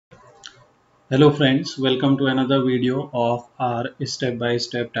Hello friends, welcome to another video of our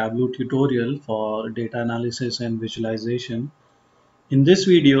step-by-step Tableau tutorial for data analysis and visualization. In this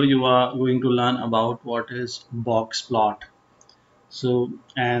video, you are going to learn about what is box plot.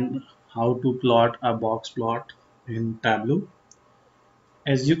 And how to plot a box plot in Tableau.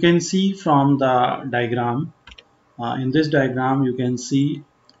 As you can see from the diagram, in this diagram you can see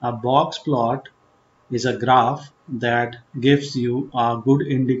a box plot is a graph that gives you a good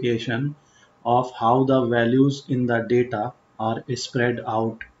indication of how the values in the data are spread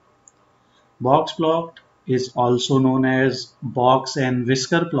out. Box plot is also known as box and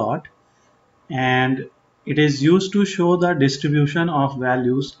whisker plot, and it is used to show the distribution of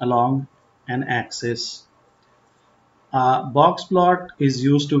values along an axis. A box plot is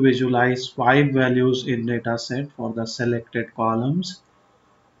used to visualize 5 values in dataset for the selected columns.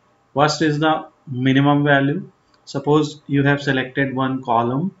 First is the minimum value. Suppose you have selected one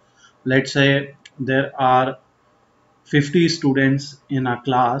column. Let's say there are 50 students in a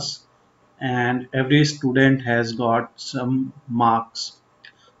class and every student has got some marks.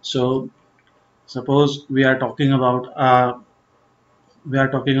 So suppose we are talking about a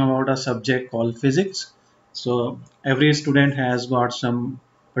subject called physics. So every student has got some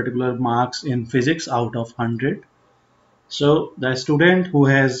particular marks in physics out of 100. So the student who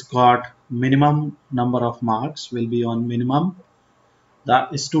has got minimum number of marks will be on minimum.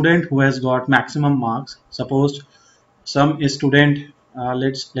 The student who has got maximum marks, suppose some student,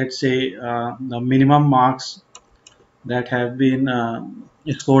 let's say the minimum marks that have been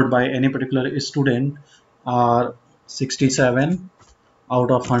scored by any particular student are 67 out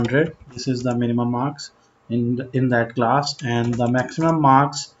of 100. This is the minimum marks in that class, and the maximum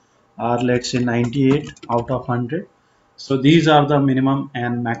marks are, let's say, 98 out of 100. So these are the minimum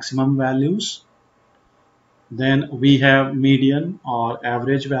and maximum values. Then we have median or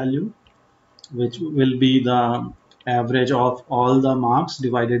average value, which will be the average of all the marks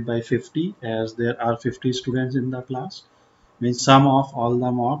divided by 50, as there are 50 students in the class. Means sum of all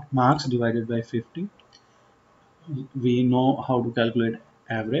the marks divided by 50. We know how to calculate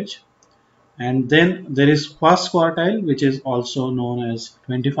average. And then there is first quartile, which is also known as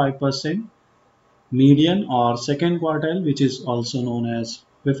 25%, median or second quartile, which is also known as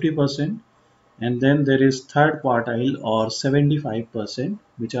 50%, and then there is third quartile or 75%,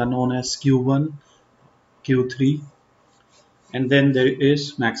 which are known as Q1, Q3, and then there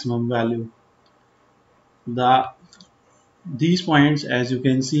is maximum value. These points, as you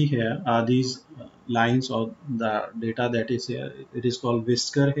can see here, are these lines or the data that is here. It is called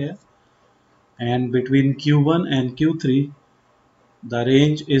whisker here, and between Q1 and Q3 the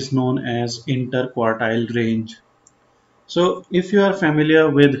range is known as interquartile range. So if you are familiar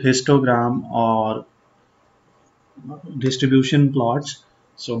with histogram or distribution plots,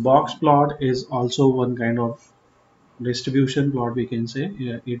 so box plot is also one kind of distribution plot, we can say.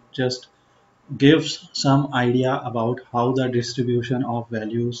 It just gives some idea about how the distribution of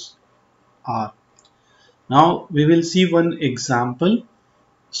values are. Now we will see one example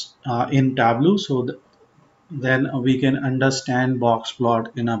in Tableau, so then we can understand box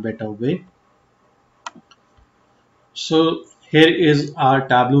plot in a better way. So here is our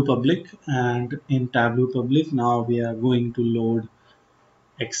Tableau public, and in Tableau public now we are going to load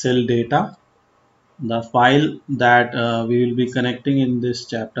Excel data. The file that we will be connecting in this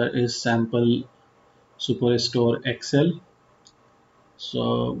chapter is sample superstore Excel.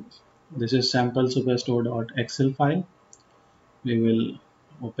 So this is sample superstore.excel file. We will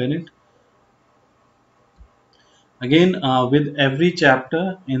open it. Again, with every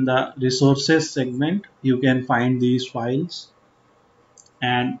chapter in the resources segment, you can find these files,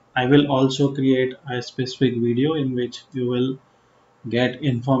 and I will also create a specific video in which you will get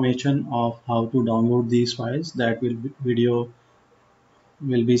information of how to download these files. That video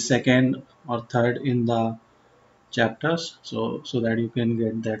will be second or third in the chapters, so that you can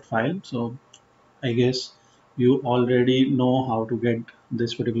get that file. So I guess you already know how to get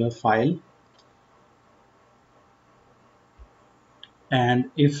this particular file.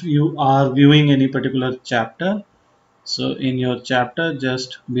 And if you are viewing any particular chapter, so in your chapter,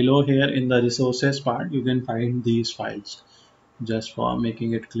 just below here in the resources part, you can find these files, just for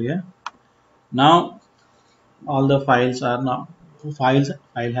making it clear. Now all the files are now file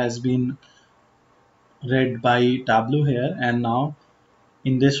has been read by Tableau here, and now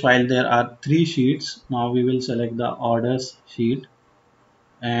in this file there are 3 sheets. Now we will select the orders sheet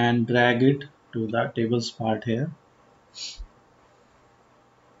and drag it to the tables part here.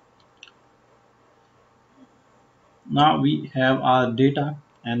 Now we have our data,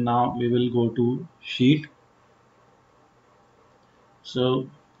 and now we will go to sheet. So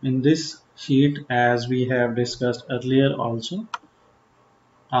in this sheet, as we have discussed earlier also,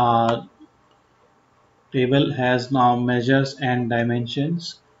 our table has now measures and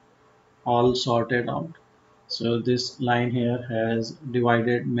dimensions all sorted out. So this line here has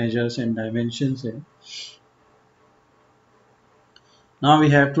divided measures and dimensions here. Now we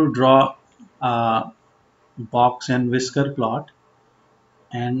have to draw a box and whisker plot,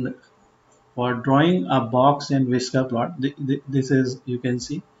 and for drawing a box and whisker plot, this is, you can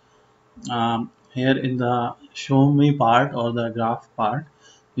see here in the show me part or the graph part,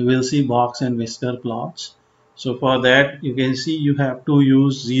 you will see box and whisker plots. So for that, you can see you have to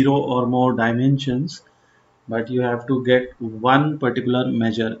use 0 or more dimensions, but you have to get one particular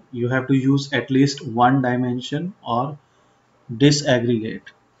measure. You have to use at least one dimension or disaggregate.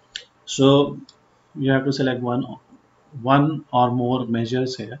 So you have to select one or more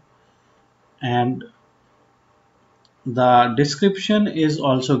measures here, and the description is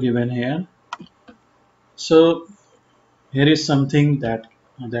also given here. So here is something that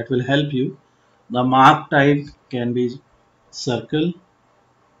will help you. The mark type can be circle,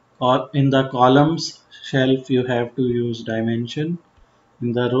 or in the columns shelf you have to use dimension,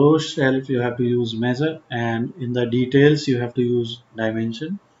 in the rows shelf you have to use measure, and in the details you have to use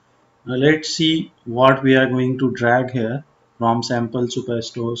dimension. Now let's see what we are going to drag here from sample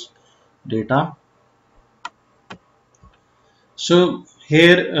superstores data. So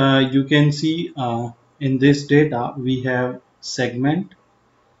here you can see in this data we have segment.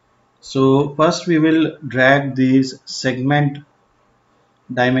 So first we will drag these segment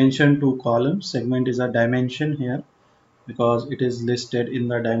dimension to columns. Segment is a dimension here because it is listed in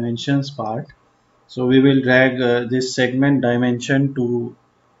the dimensions part. So we will drag this segment dimension to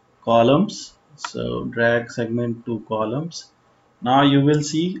columns. So drag segment to columns. Now you will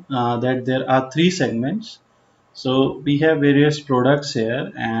see that there are three segments. So we have various products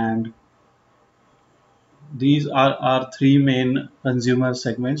here, and these are our three main consumer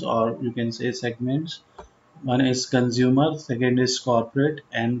segments, or you can say segments. One is consumer, second is corporate,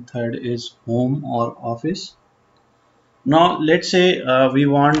 and third is home or office. Now let's say we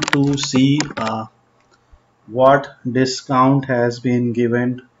want to see what discount has been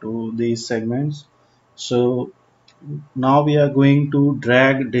given to these segments. So now we are going to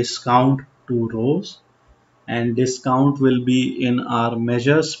drag discount to rows, and discount will be in our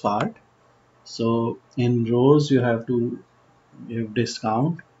measures part. So in rows you have to give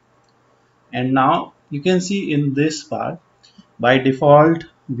discount, and now you can see in this part by default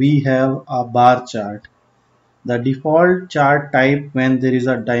we have a bar chart. The default chart type when there is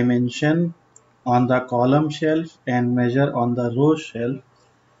a dimension on the column shelf and measure on the row shelf,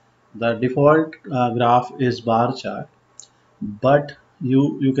 the default graph is bar chart. But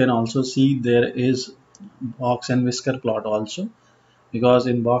you can also see there is box and whisker plot also, because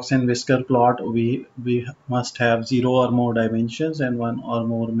in box and whisker plot we must have 0 or more dimensions and 1 or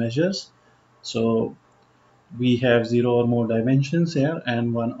more measures. So we have 0 or more dimensions here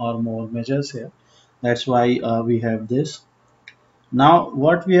and 1 or more measures here. That's why we have this. Now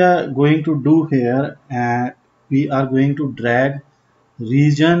what we are going to do here, we are going to drag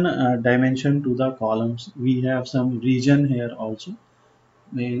region dimension to the columns. We have some region here also.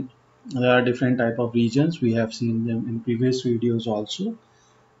 There are different type of regions. We have seen them in previous videos also,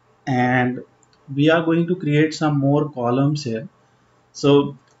 and we are going to create some more columns here.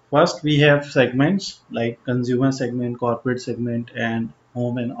 So first we have segments like consumer segment, corporate segment, and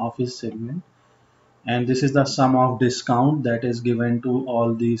home and office segment, and this is the sum of discount that is given to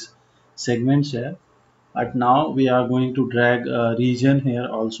all these segments here. But now we are going to drag a region here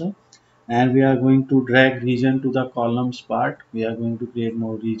also, and we are going to drag region to the columns part. We are going to create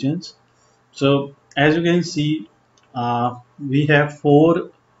more regions. So as you can see, we have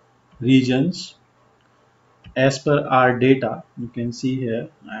four regions as per our data. You can see here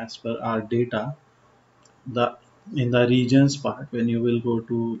as per our data, the in the regions part, when you will go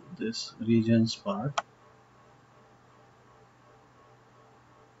to this regions part,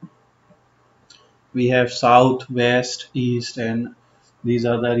 we have south, west, east, and these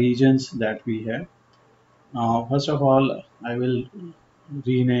are the regions that we have. Now first of all I will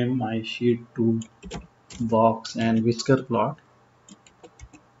rename my sheet to box and whisker plot.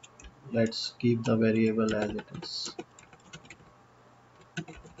 Let's keep the variable as it is,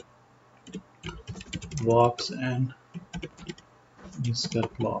 box and whisker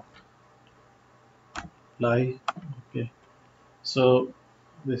plot. Apply. Okay, so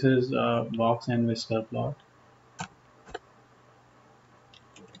this is box and whisker plot.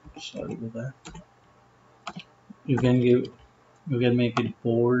 Sorry for that. You can make it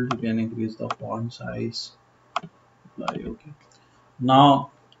bold, you can increase the font size. Apply. Okay,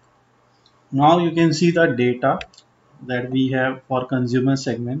 now Now you can see the data that we have for consumer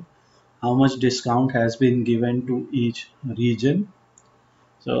segment, how much discount has been given to each region.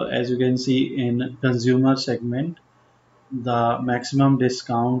 So as you can see in consumer segment, the maximum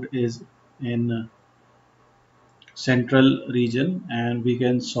discount is in central region, and we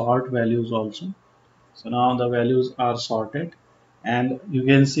can sort values also. So now the values are sorted, and you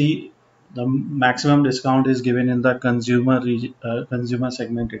can see the maximum discount is given in the consumer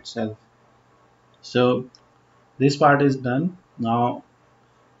segment itself. So this part is done. Now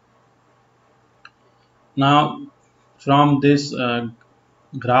from this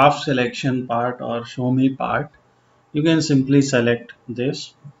graph selection part or show me part, you can simply select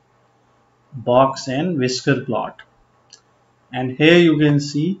this box and whisker plot, and here you can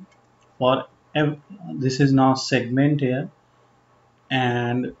see for this is now segment here,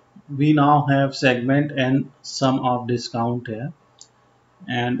 and we now have segment and sum of discount here.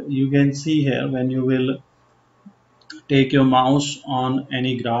 And you can see here, when you will take your mouse on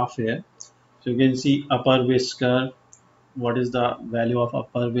any graph here, so you can see upper whisker, what is the value of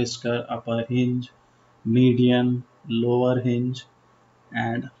upper whisker, upper hinge, median, lower hinge,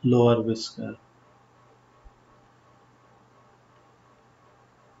 and lower whisker.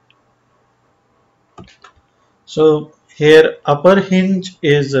 So here upper hinge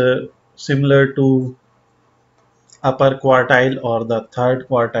is similar to upper quartile or the third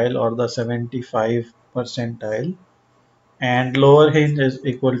quartile or the 75 percentile, and lower hinge is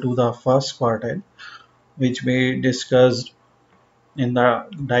equal to the first quartile, which we discussed in the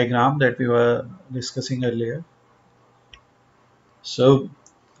diagram that we were discussing earlier. So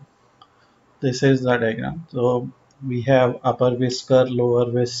this is the diagram. So we have upper whisker,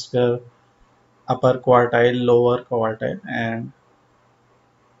 lower whisker, upper quartile, lower quartile, and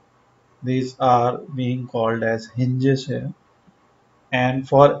these are being called as hinges here. And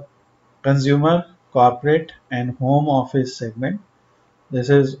for consumer, corporate, and home office segment,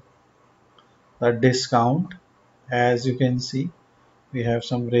 this is the discount. As you can see, we have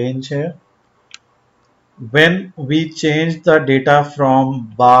some range here. When we change the data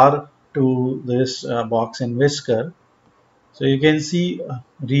from bar to this box and whisker, so you can see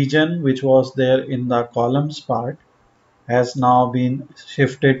region which was there in the columns part has now been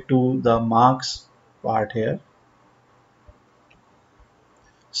shifted to the marks part here.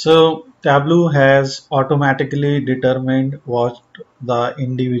 So Tableau has automatically determined what the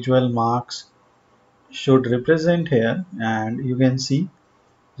individual marks should represent here, and you can see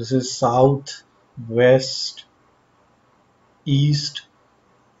this is south, west, east,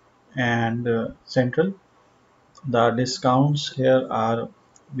 and central. The discounts here are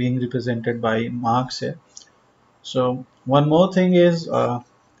being represented by marks here. So one more thing is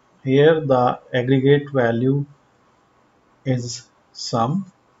here the aggregate value is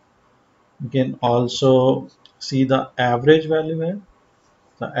sum. You can also see the average value here,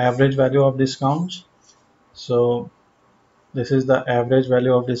 the average value of discounts. So this is the average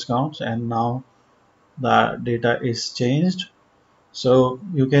value of discounts, and now the data is changed. So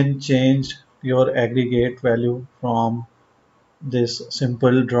you can change your aggregate value from this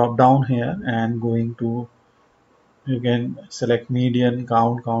simple drop down here and going to, you can select median,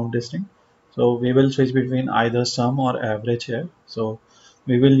 count distinct. So we will switch between either sum or average here. So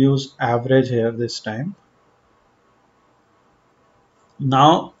we will use average here this time.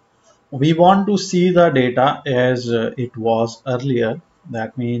 Now we want to see the data as it was earlier.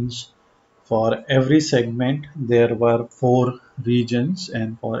 That means for every segment there were 4 regions,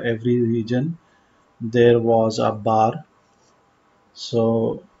 and for every region there was a bar.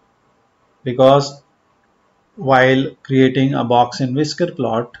 So because while creating a box and whisker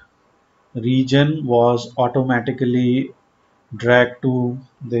plot, region was automatically dragged to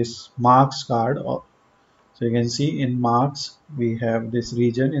this marks card. So you can see in marks we have this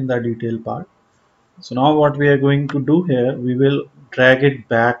region in the detail part. So now what we are going to do here, we will drag it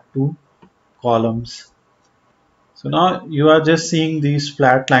back to columns. So now you are just seeing these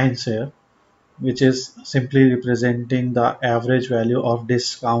flat lines here, which is simply representing the average value of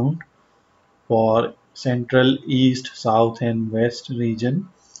discount for central, east, south, and west region.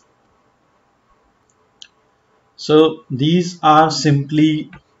 So these are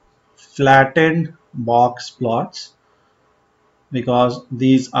simply flattened box plots because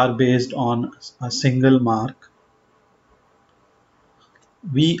these are based on a single mark.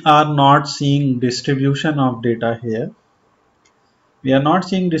 We are not seeing distribution of data here. We are not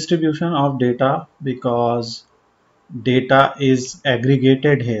seeing distribution of data because data is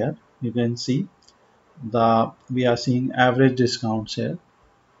aggregated here. You can see we are seeing average discounts here.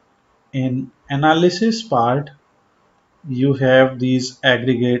 In analysis part, you have these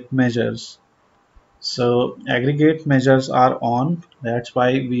aggregate measures. So aggregate measures are on. That's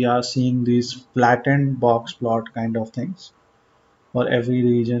why we are seeing these flattened box plot kind of things. For every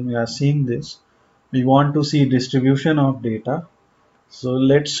region we are seeing this. We want to see distribution of data. So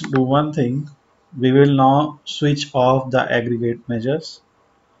let's do one thing. We will now switch off the aggregate measures.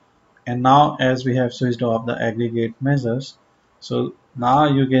 And now as we have switched off the aggregate measures, so now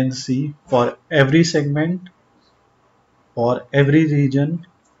you can see for every segment, for every region,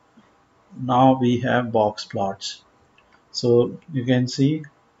 now we have box plots. So you can see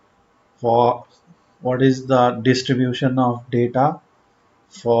for what is the distribution of data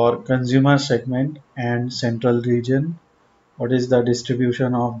for consumer segment and central region, what is the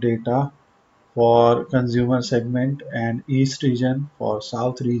distribution of data for consumer segment and east region, for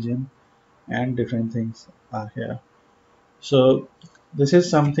south region, and different things are here. So this is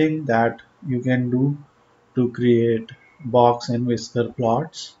something that you can do to create box and whisker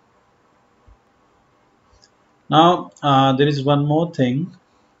plots. Now there is one more thing.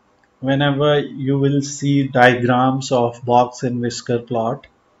 Whenever you will see diagrams of box and whisker plot,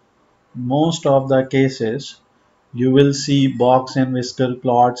 most of the cases you will see box and whisker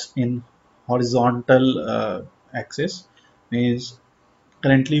plots in horizontal axis. Means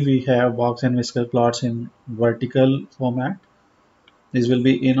currently we have box and whisker plots in vertical format. This will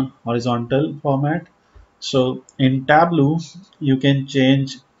be in horizontal format. So in Tableau you can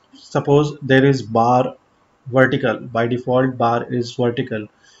change, suppose there is bar vertical, by default bar is vertical,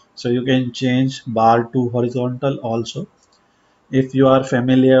 so you can change bar to horizontal also. If you are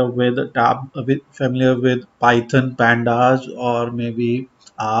familiar with familiar with Python pandas or maybe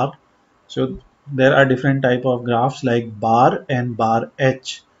R, so there are different type of graphs like bar and bar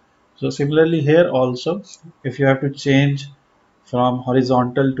H. So similarly here also, if you have to change from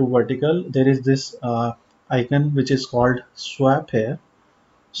horizontal to vertical, there is this icon which is called swap here.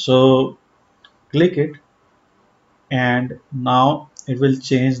 So click it and now it will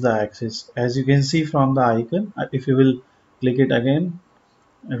change the axis. As you can see from the icon, if you will click it again,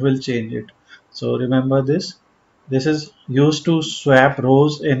 it will change it. So remember this. This is used to swap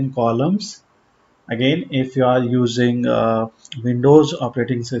rows in columns. Again, if you are using Windows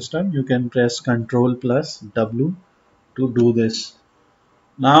operating system, you can press Ctrl plus W to do this.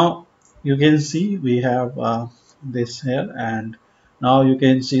 Now you can see we have this here, and now you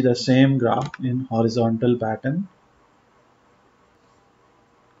can see the same graph in horizontal pattern.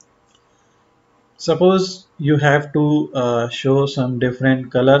 Suppose you have to show some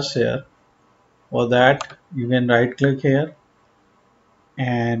different colors here. For that you can right click here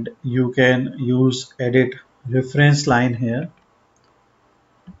and you can use edit reference line here,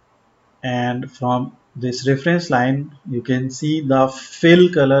 and from this reference line you can see the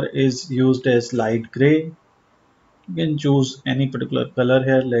fill color is used as light gray. You can choose any particular color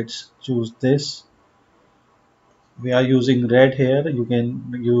here. Let's choose this. We are using red here. You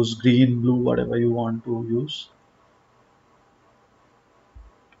can use green, blue, whatever you want to use.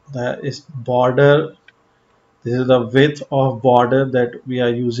 That is border. This is the width of border that we are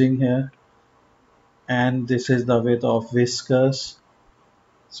using here, and this is the width of whiskers.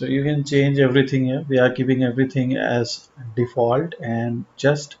 So you can change everything here. We are keeping everything as default and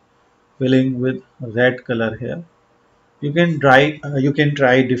just filling with red color here. You can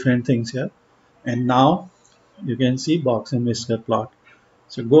try different things here, and now you can see box and whisker plot.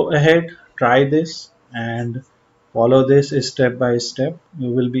 So go ahead, try this and follow this step by step. You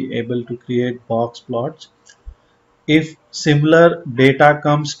will be able to create box plots. If similar data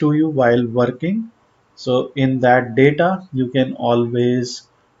comes to you while working, so in that data you can always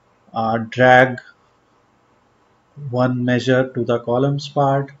drag one measure to the columns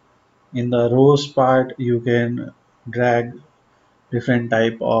part. In the rows part you can drag different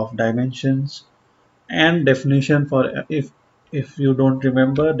type of dimensions, and definition for, if you don't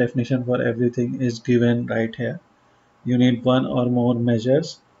remember, definition for everything is given right here. You need one or more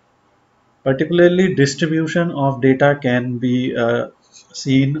measures. Particularly distribution of data can be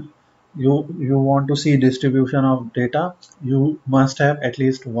seen. You want to see distribution of data, you must have at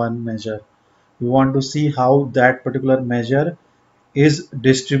least one measure. You want to see how that particular measure is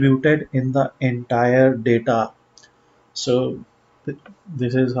distributed in the entire data. So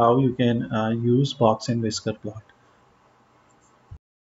this is how you can use box and whisker plot.